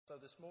So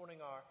this morning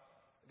our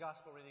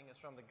gospel reading is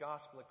from the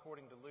Gospel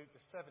according to Luke,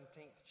 the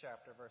 17th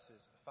chapter,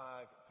 verses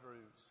 5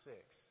 through 6.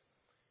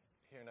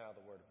 Hear now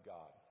the word of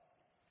God.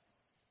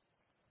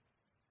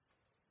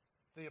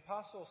 The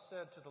apostle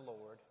said to the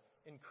Lord,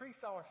 "Increase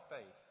our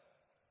faith."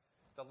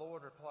 The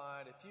Lord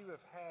replied, "If you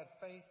have had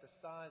faith the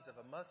size of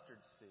a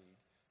mustard seed,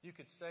 you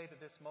could say to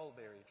this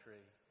mulberry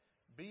tree,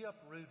 'Be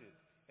uprooted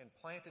and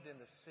planted in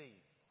the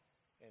sea,'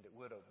 and it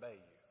would obey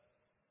you."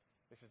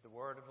 This is the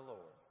word of the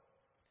Lord.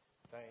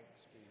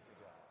 Thanks be to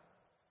God.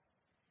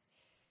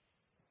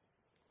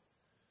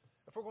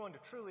 If we're going to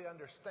truly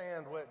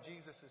understand what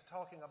Jesus is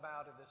talking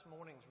about in this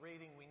morning's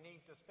reading, we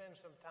need to spend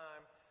some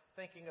time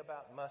thinking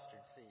about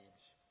mustard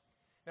seeds.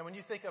 Now, when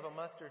you think of a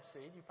mustard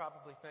seed, you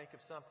probably think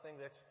of something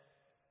that's,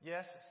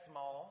 yes,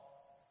 small,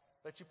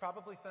 but you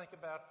probably think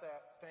about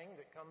that thing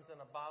that comes in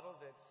a bottle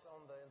that's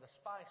in the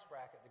spice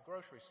rack at the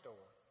grocery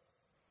store.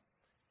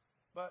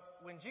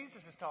 But when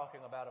Jesus is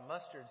talking about a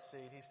mustard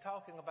seed, he's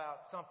talking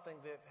about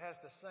something that has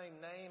the same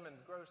name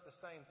and grows the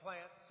same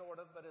plant, sort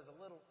of, but is a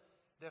little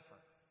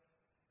different.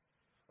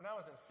 When I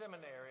was in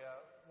seminary,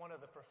 one of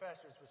the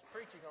professors was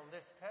preaching on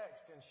this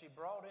text, and she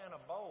brought in a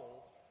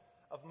bowl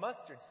of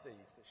mustard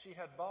seeds that she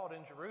had bought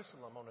in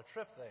Jerusalem on a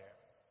trip there.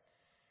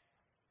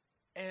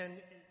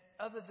 And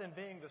other than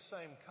being the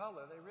same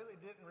color, they really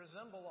didn't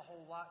resemble a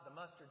whole lot the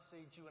mustard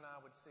seeds you and I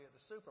would see at the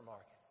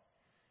supermarket.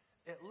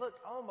 It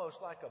looked almost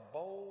like a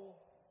bowl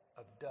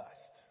of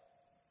dust,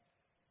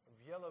 of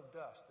yellow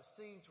dust. The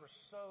seeds were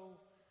so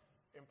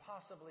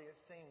impossibly, it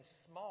seemed,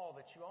 small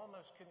that you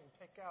almost couldn't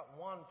pick out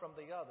one from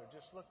the other.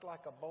 Just looked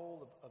like a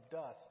bowl of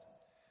dust.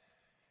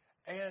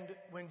 And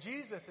when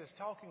Jesus is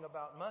talking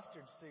about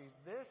mustard seeds,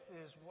 this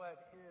is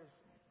what his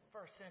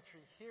first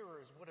century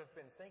hearers would have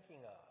been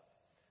thinking of.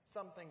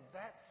 Something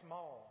that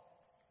small,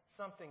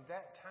 something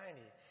that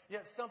tiny,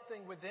 yet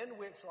something within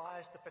which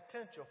lies the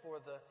potential for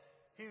the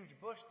huge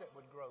bush that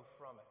would grow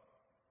from it.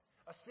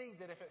 A seed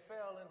that if it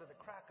fell into the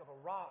crack of a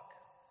rock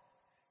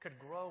could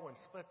grow and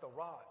split the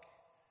rock.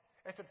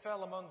 If it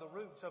fell among the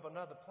roots of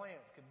another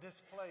plant, could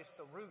displace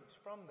the roots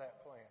from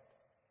that plant,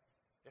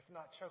 if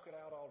not choke it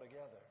out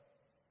altogether.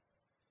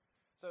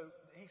 So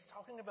he's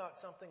talking about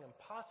something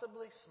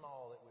impossibly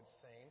small, it would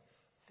seem,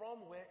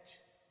 from which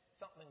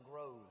something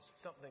grows,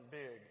 something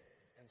big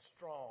and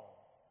strong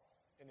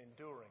and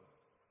enduring.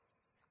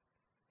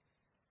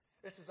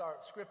 This is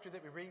our scripture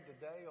that we read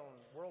today on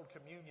World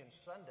Communion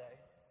Sunday,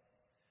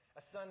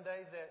 a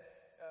Sunday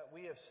that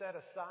we have set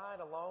aside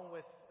along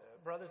with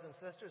brothers and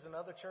sisters in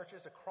other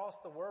churches across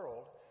the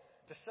world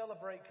to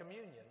celebrate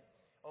communion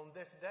on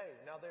this day.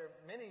 Now, there are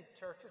many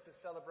churches that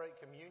celebrate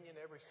communion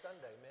every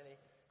Sunday, many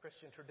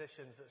Christian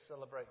traditions that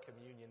celebrate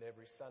communion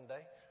every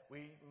Sunday.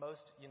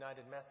 Most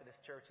United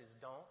Methodist churches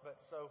don't, but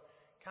so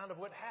kind of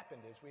what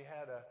happened is we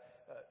had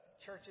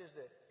churches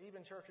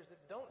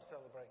that don't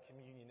celebrate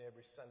communion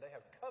every Sunday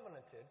have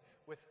covenanted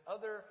with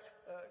other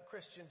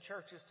Christian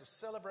churches to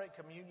celebrate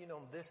communion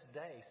on this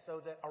day so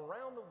that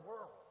around the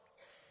world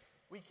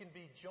we can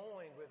be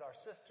joined with our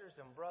sisters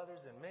and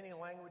brothers in many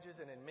languages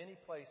and in many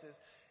places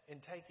in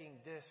taking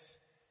this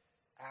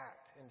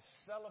act and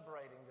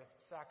celebrating this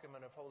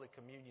sacrament of Holy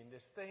Communion,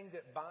 this thing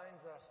that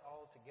binds us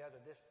all together,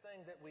 this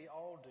thing that we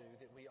all do,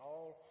 that we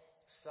all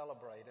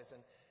celebrate as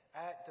an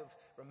act of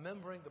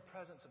remembering the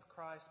presence of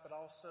Christ, but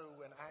also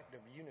an act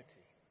of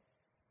unity.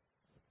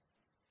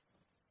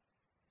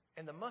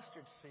 And the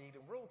mustard seed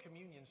and World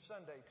Communion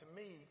Sunday, to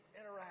me,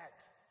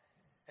 interact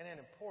in an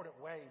important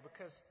way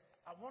because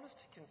I want us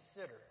to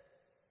consider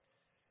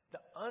the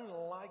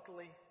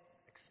unlikely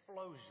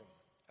explosion,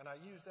 and I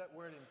use that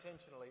word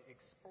intentionally,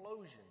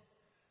 explosion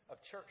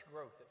of church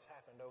growth that's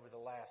happened over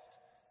the last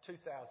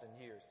 2,000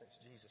 years since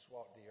Jesus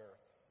walked the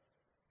earth.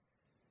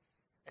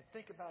 And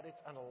think about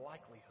its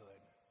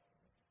unlikelihood.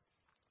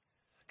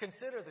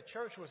 Consider the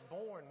church was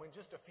born when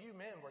just a few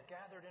men were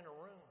gathered in a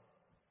room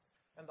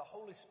and the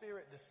Holy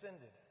Spirit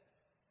descended.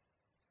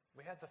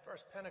 We had the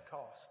first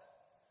Pentecost,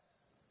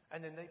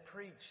 and then they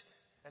preached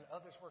and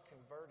others were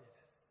converted.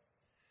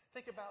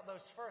 Think about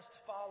those first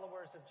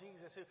followers of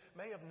Jesus who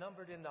may have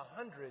numbered in the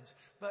hundreds,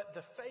 but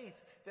the faith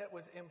that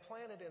was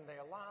implanted in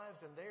their lives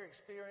and their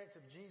experience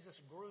of Jesus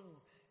grew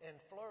and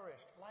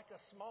flourished like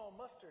a small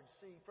mustard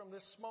seed from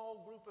this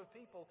small group of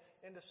people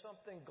into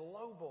something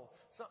global,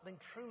 something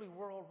truly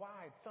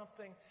worldwide,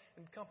 something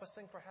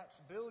encompassing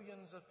perhaps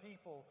billions of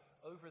people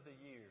over the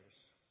years.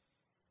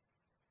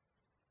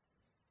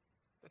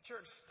 The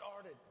church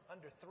started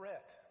under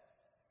threat.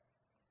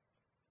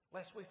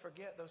 Lest we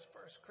forget, those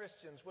first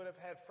Christians would have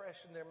had fresh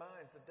in their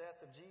minds the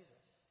death of Jesus.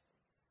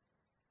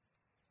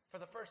 For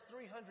the first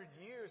 300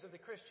 years of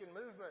the Christian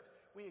movement,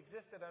 we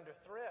existed under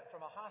threat from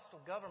a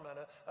hostile government,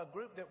 a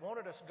group that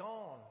wanted us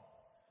gone,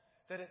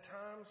 that at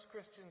times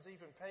Christians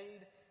even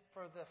paid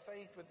for the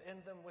faith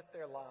within them with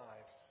their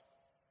lives.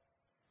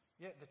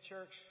 Yet the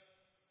church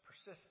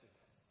persisted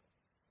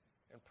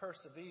and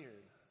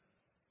persevered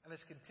and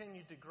has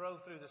continued to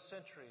grow through the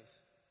centuries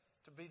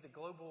to be the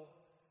global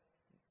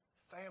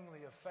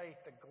family of faith,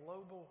 the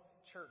global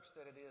church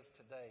that it is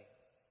today.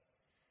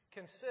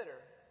 Consider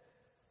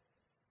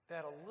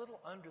that a little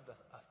under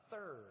a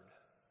third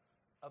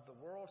of the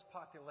world's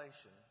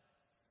population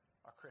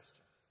are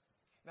Christian.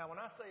 Now, when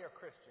I say are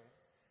Christian,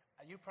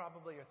 you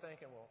probably are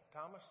thinking, well,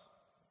 Thomas,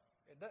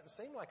 it doesn't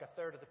seem like a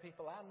third of the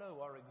people I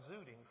know are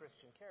exuding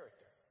Christian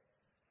character.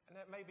 And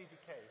that may be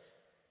the case.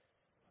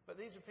 But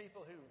these are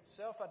people who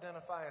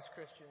self-identify as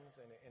Christians,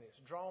 and it's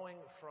drawing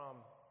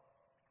from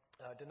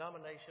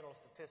denominational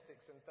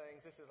statistics and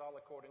things. This is all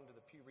according to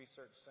the Pew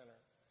Research Center.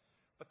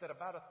 But that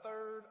about a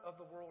third of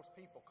the world's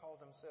people call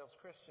themselves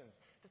Christians.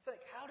 To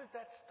think, how did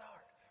that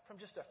start? From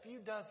just a few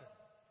dozen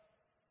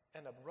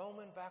in a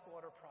Roman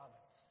backwater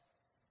province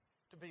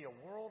to be a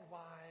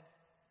worldwide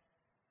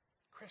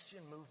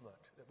Christian movement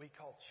that we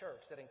call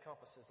church that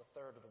encompasses a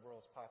third of the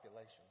world's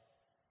population.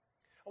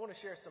 I want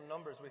to share some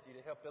numbers with you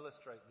to help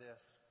illustrate this.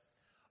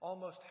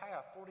 Almost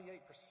half, 48%,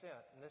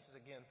 and this is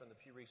again from the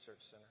Pew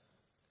Research Center,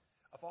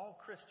 of all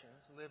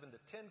Christians live in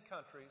the 10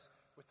 countries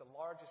with the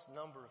largest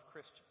number of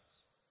Christians.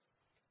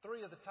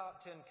 3 of the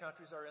top 10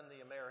 countries are in the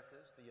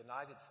Americas, the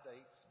United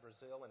States,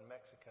 Brazil, and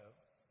Mexico.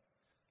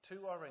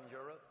 2 are in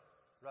Europe,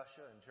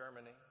 Russia and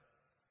Germany.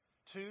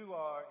 2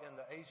 are in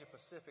the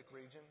Asia-Pacific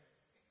region,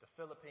 the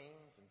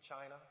Philippines and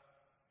China.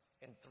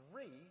 And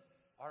 3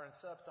 are in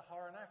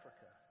sub-Saharan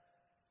Africa,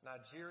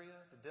 Nigeria,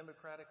 the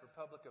Democratic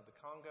Republic of the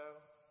Congo,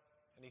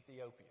 and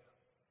Ethiopia.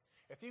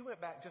 If you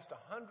went back just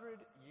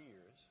 100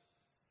 years,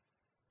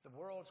 the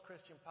world's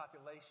Christian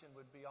population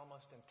would be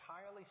almost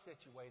entirely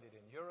situated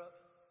in Europe,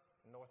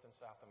 North and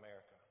South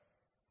America.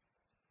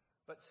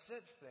 But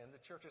since then,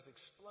 the church has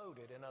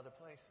exploded in other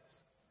places.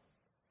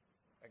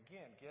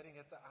 Again, getting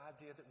at the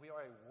idea that we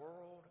are a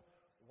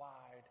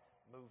worldwide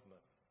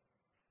movement.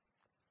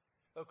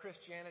 Though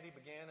Christianity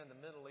began in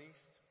the Middle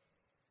East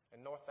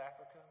and North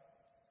Africa,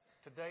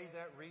 today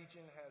that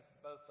region has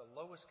both the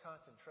lowest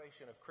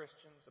concentration of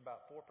Christians,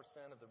 about 4%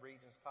 of the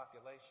region's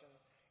population,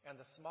 and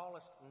the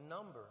smallest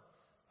number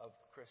of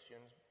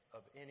Christians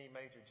of any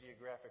major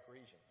geographic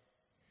region.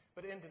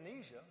 But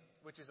Indonesia,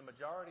 which is a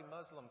majority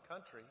Muslim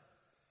country,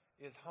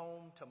 is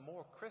home to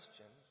more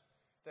Christians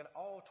than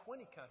all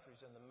 20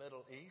 countries in the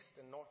Middle East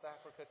and North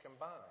Africa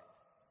combined.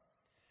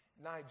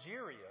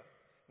 Nigeria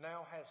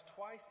now has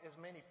twice as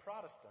many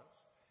Protestants,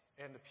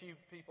 and the Pew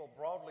people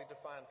broadly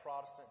define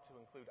Protestant to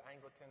include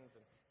Anglicans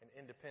and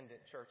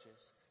independent churches,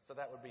 so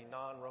that would be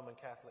non-Roman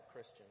Catholic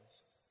Christians.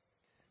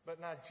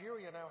 But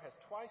Nigeria now has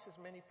twice as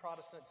many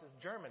Protestants as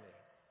Germany.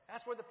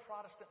 That's where the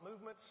Protestant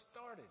movement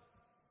started.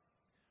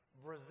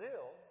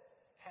 Brazil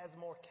has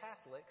more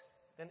Catholics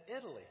than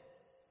Italy.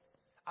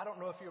 I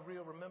don't know if you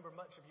remember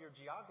much of your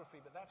geography,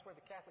 but that's where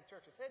the Catholic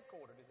Church is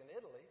headquartered, is in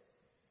Italy,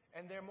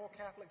 and there are more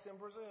Catholics in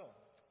Brazil.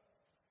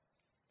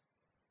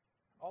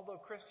 Although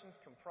Christians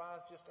comprise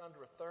just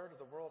under a third of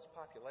the world's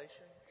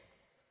population,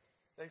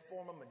 they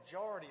form a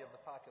majority of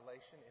the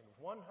population in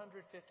 158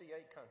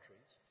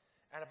 countries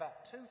and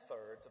about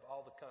 2/3 of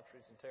all the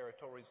countries and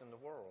territories in the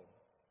world.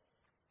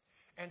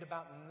 And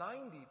about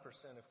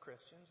 90% of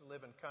Christians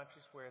live in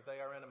countries where they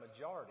are in a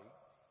majority,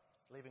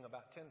 leaving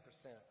about 10%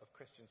 of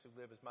Christians who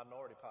live as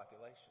minority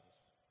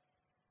populations.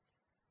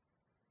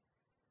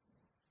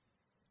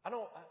 I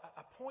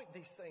point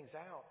these things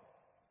out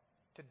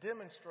to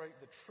demonstrate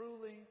the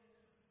truly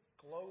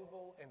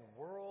global and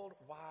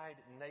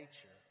worldwide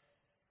nature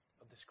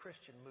of this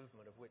Christian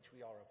movement of which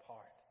we are a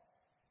part.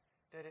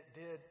 That it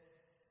did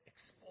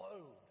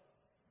explode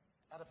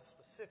out of a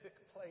specific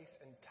place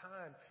and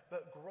time,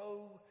 but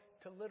grow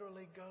to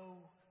literally go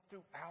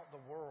throughout the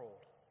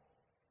world.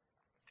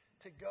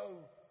 To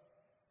go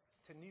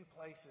to new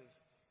places,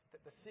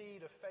 that the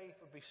seed of faith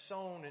would be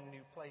sown in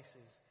new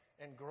places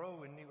and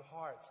grow in new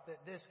hearts.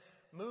 That this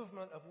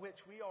movement of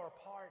which we are a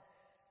part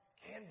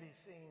can be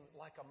seen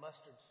like a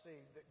mustard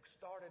seed that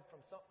started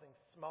from something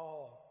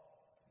small,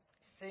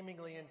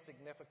 seemingly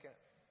insignificant,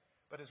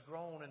 but has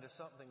grown into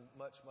something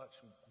much, much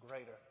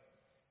greater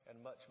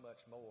and much,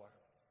 much more.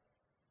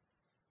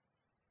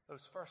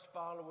 Those first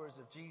followers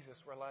of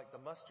Jesus were like the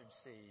mustard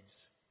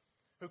seeds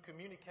who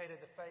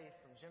communicated the faith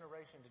from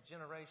generation to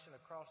generation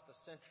across the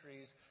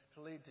centuries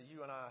to lead to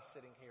you and I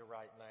sitting here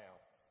right now.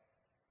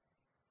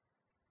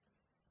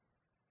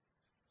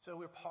 So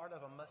we're part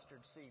of a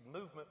mustard seed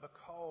movement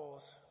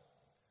because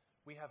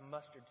we have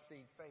mustard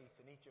seed faith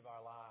in each of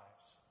our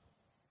lives.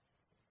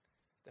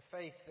 The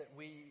faith that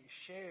we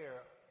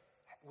share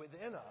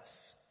within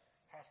us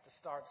has to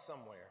start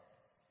somewhere.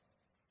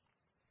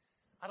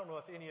 I don't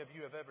know if any of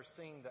you have ever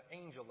seen the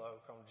angel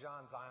oak on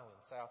Johns Island,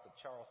 south of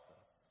Charleston.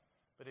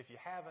 But if you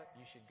haven't,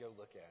 you should go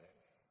look at it.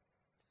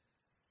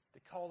 To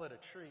call it a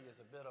tree is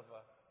a bit of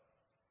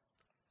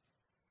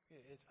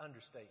it's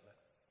understatement.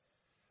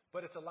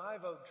 But it's a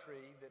live oak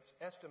tree that's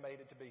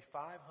estimated to be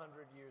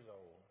 500 years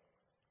old.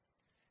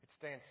 It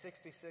stands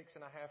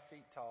 66.5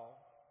 feet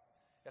tall.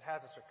 It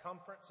has a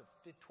circumference of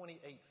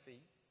 28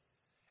 feet.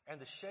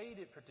 And the shade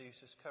it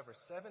produces covers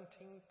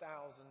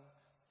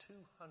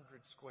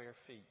 17,200 square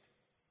feet.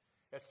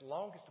 Its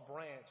longest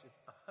branch is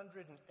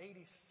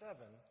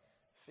 187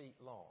 feet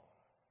long.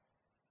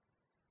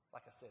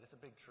 Like I said, it's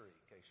a big tree,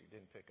 in case you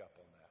didn't pick up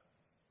on that.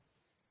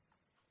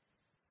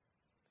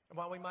 And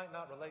while we might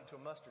not relate to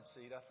a mustard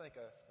seed, I think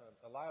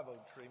a live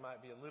oak tree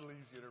might be a little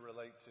easier to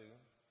relate to.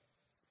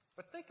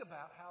 But think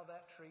about how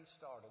that tree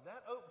started.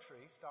 That oak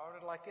tree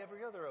started like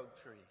every other oak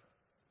tree.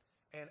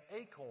 An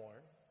acorn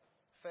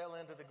fell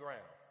into the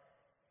ground,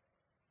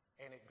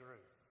 and it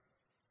grew.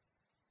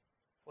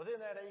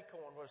 Within that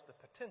acorn was the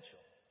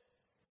potential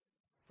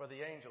for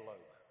the angel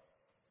oak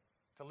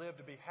to live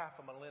to be half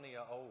a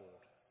millennia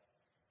old,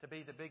 to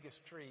be the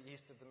biggest tree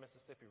east of the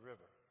Mississippi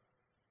River.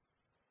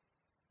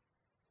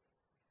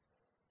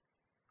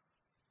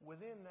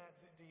 Within that,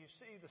 do you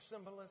see the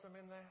symbolism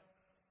in that?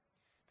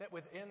 That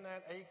within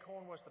that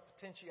acorn was the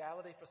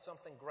potentiality for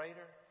something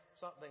greater,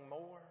 something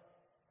more.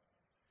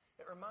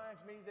 It reminds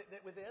me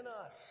that within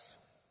us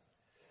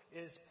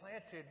is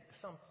planted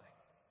something.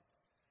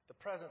 The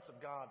presence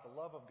of God, the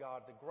love of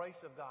God, the grace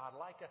of God,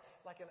 like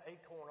an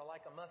acorn or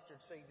like a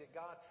mustard seed, that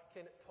God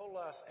can pull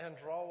us and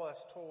draw us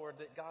toward,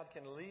 that God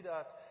can lead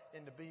us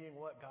into being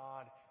what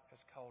God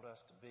has called us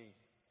to be.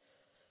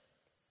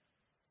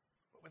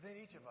 But within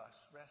each of us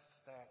rests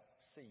that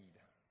seed.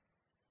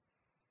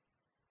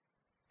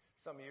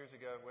 Some years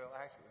ago, well,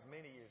 actually it was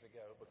many years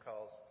ago,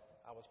 because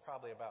I was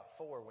probably about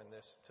 4 when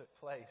this took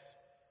place.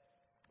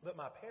 But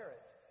my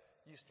parents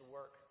used to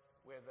work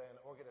with an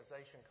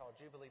organization called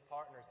Jubilee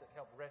Partners that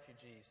helped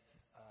refugees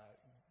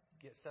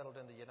get settled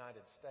in the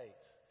United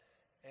States.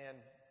 And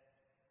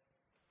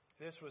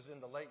this was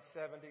in the late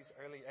 70s,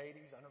 early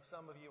 80s. I know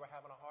some of you are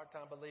having a hard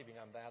time believing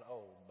I'm that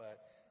old,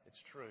 but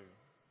it's true.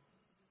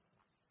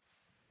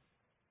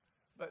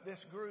 But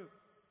this group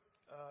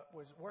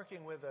was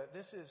working with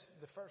this is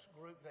the first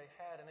group they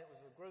had, and it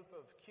was a group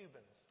of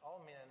Cubans.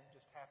 All men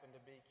just happened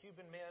to be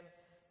Cuban men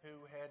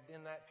who had,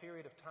 in that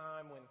period of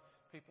time when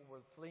people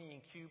were fleeing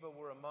Cuba,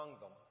 were among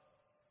them.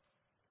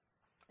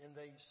 And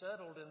they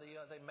settled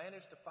they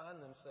managed to find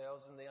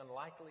themselves in the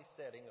unlikely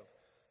setting of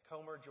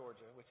Comer,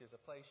 Georgia, which is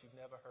a place you've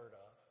never heard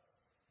of.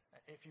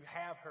 If you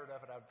have heard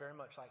of it, I'd very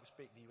much like to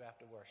speak to you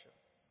after worship.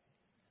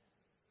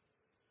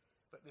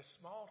 But this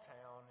small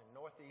town in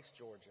northeast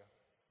Georgia.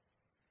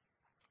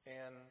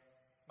 And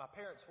my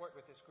parents worked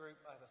with this group.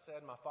 As I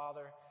said, my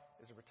father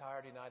is a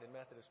retired United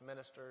Methodist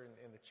minister,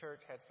 and the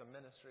church had some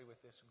ministry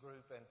with this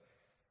group. And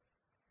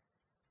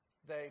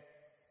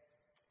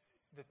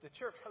the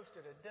church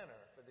hosted a dinner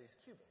for these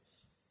Cubans.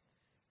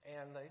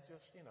 And they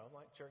just,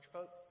 like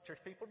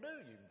church people do.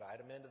 You invite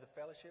them into the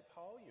fellowship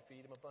hall, you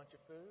feed them a bunch of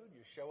food,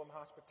 you show them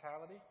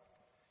hospitality.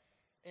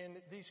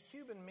 And these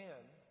Cuban men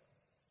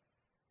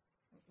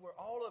were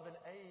all of an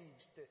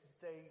age that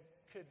they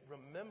could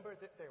remember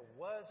that there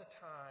was a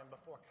time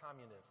before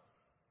communism.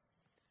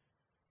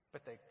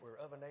 But they were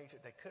of an age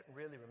that they couldn't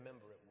really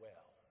remember it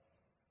well.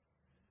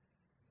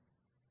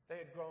 They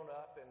had grown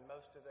up in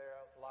most of their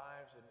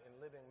lives in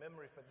living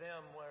memory for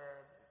them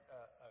were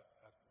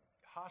a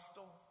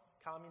hostile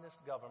communist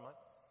government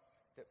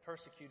that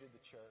persecuted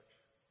the church,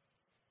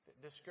 that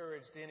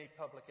discouraged any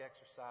public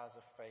exercise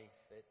of faith,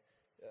 that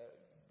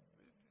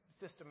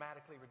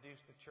systematically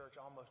reduced the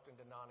church almost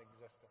into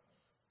non-existence.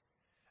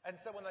 And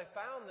so when they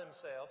found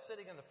themselves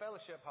sitting in the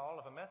fellowship hall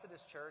of a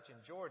Methodist church in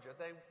Georgia,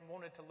 they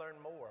wanted to learn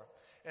more.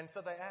 And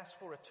so they asked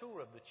for a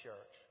tour of the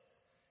church.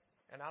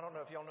 And I don't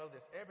know if y'all know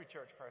this, every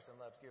church person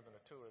loves giving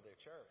a tour of their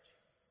church.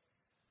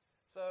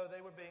 So they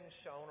were being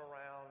shown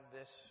around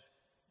this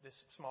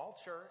small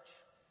church.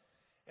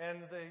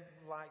 And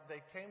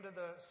they came to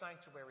the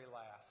sanctuary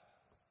last.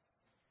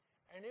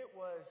 And it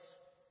was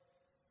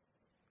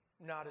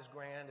not as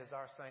grand as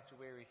our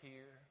sanctuary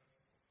here.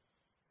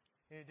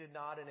 It did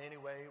not in any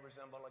way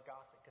resemble a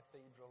Gothic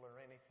cathedral or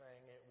anything.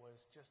 It was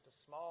just a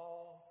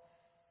small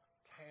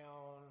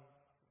town,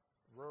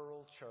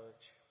 rural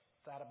church.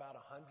 Sat about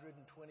 120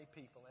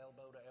 people,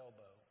 elbow to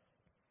elbow.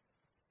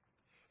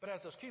 But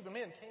as those Cuban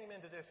men came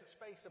into this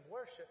space of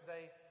worship,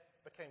 they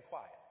became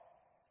quiet.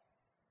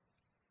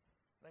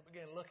 They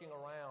began looking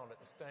around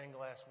at the stained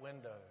glass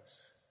windows,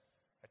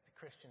 at the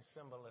Christian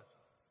symbolism,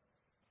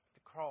 at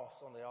the cross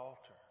on the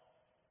altar.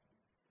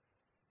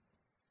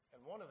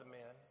 And one of the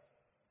men,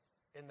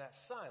 in that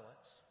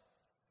silence,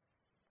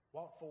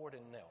 walked forward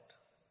and knelt.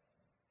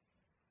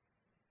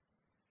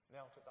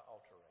 Knelt at the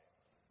altar rail.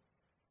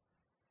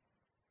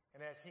 And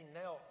as he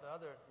knelt, the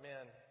other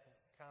men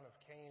kind of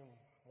came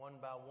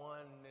one by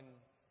one and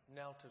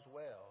knelt as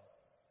well.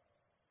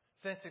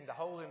 Sensing the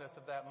holiness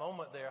of that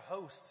moment, their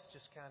hosts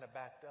just kind of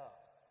backed up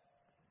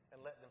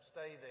and let them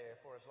stay there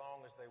for as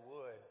long as they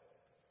would.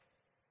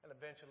 And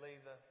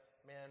eventually the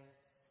men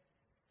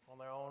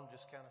on their own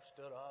just kind of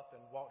stood up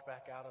and walked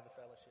back out of the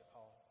fellowship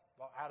hall,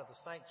 out of the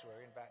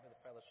sanctuary and back to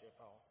the fellowship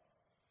hall.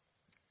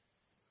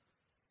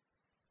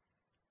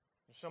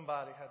 And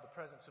somebody had the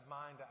presence of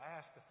mind to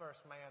ask the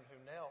first man who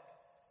knelt,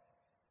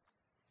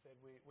 said,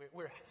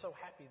 we're so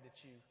happy that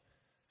you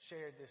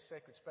shared this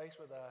sacred space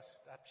with us.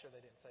 I'm sure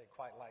they didn't say it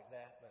quite like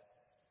that, but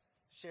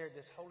shared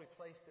this holy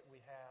place that we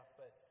have.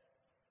 But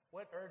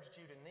what urged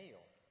you to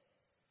kneel?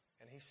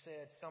 And he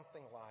said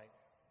something like,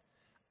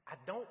 I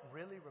don't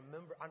really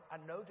remember.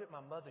 I know that my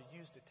mother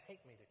used to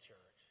take me to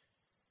church.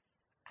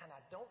 And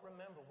I don't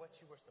remember what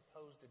you were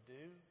supposed to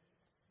do.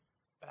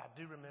 But I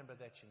do remember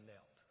that you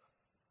knelt.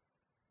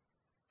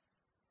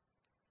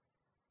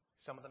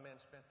 Some of the men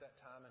spent that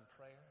time in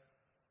prayer.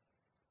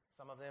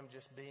 Some of them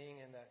just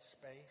being in that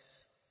space.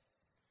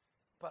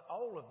 But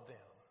all of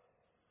them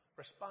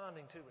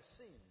responding to a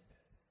seed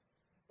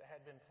that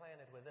had been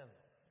planted within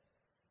them.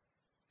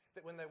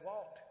 That when they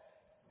walked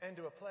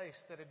into a place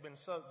that had been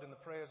soaked in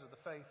the prayers of the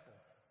faithful,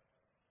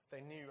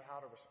 they knew how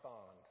to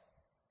respond.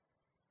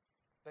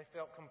 They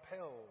felt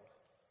compelled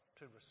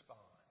to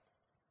respond.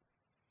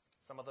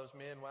 Some of those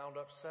men wound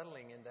up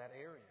settling in that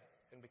area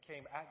and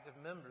became active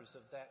members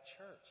of that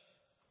church.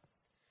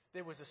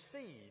 There was a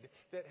seed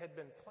that had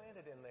been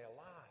planted in their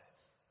lives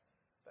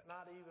that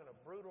not even a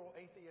brutal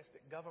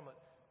atheistic government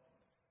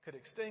could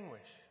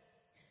extinguish.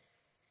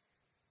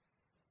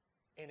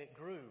 And it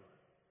grew.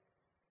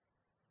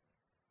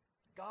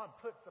 God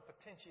puts the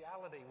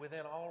potentiality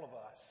within all of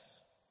us.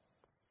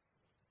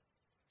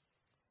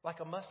 Like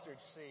a mustard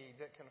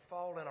seed that can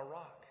fall in a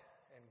rock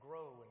and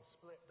grow and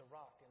split the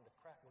rock in the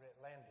crack where it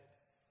landed.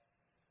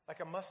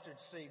 Like a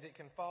mustard seed that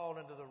can fall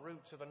into the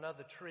roots of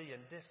another tree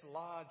and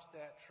dislodge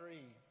that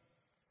tree.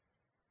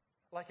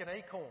 Like an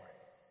acorn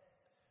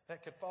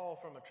that could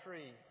fall from a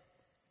tree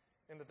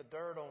into the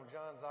dirt on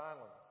John's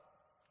Island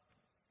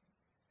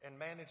and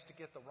manage to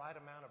get the right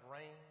amount of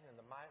rain and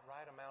the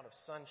right amount of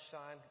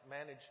sunshine,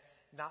 manage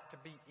not to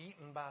be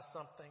eaten by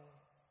something.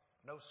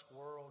 No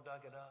squirrel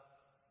dug it up.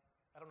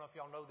 I don't know if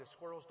y'all know this.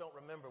 Squirrels don't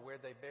remember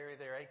where they bury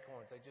their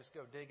acorns. They just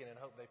go digging and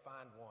hope they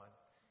find one.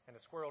 And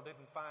the squirrel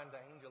didn't find the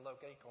angel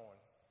oak acorn.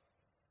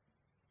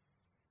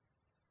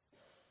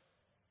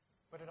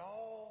 But it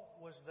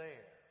all was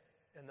there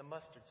in the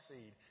mustard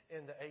seed,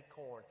 in the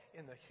acorn,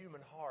 in the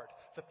human heart.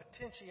 The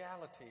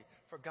potentiality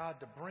for God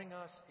to bring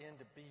us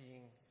into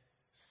being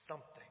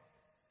something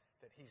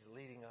that He's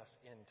leading us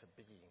into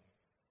being.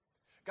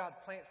 God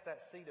plants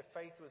that seed of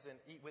faith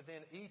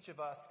within each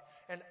of us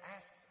and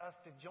asks us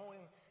to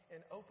join and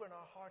open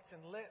our hearts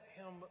and let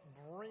Him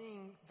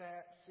bring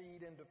that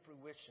seed into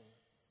fruition.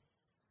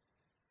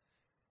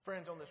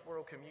 Friends, on this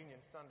World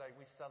Communion Sunday,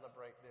 we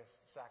celebrate this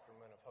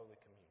sacrament of Holy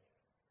Communion.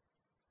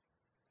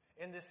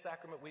 In this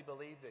sacrament, we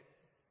believe that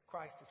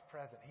Christ is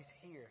present. He's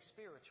here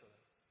spiritually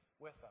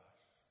with us.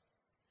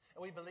 And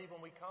we believe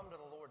when we come to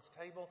the Lord's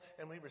table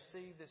and we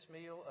receive this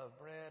meal of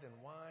bread and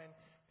wine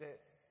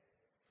that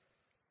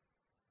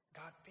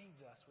God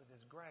feeds us with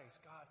His grace.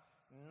 God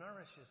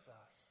nourishes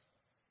us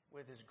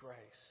with His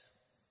grace.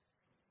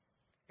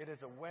 It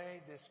is a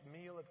way, this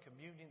meal of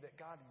communion, that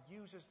God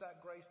uses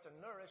that grace to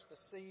nourish the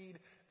seed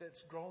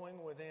that's growing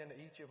within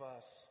each of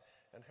us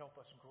and help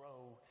us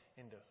grow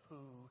into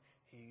who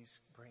He's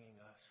bringing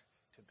us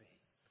to be.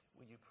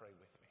 Will you pray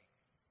with me?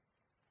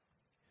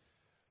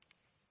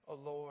 Oh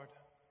Lord,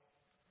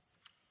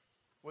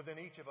 within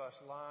each of us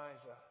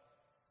lies a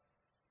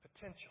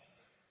potential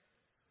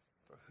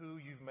for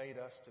who You've made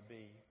us to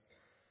be.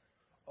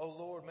 Oh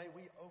Lord, may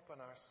we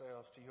open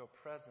ourselves to Your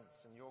presence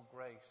and Your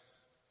grace.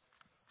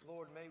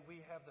 Lord, may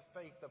we have the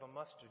faith of a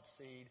mustard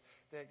seed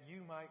that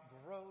You might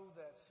grow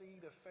that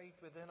seed of faith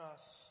within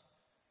us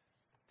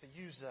to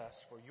use us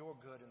for Your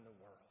good in the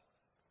world.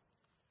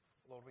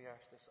 Lord, we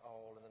ask this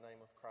all in the name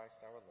of Christ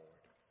our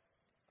Lord.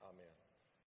 Amen.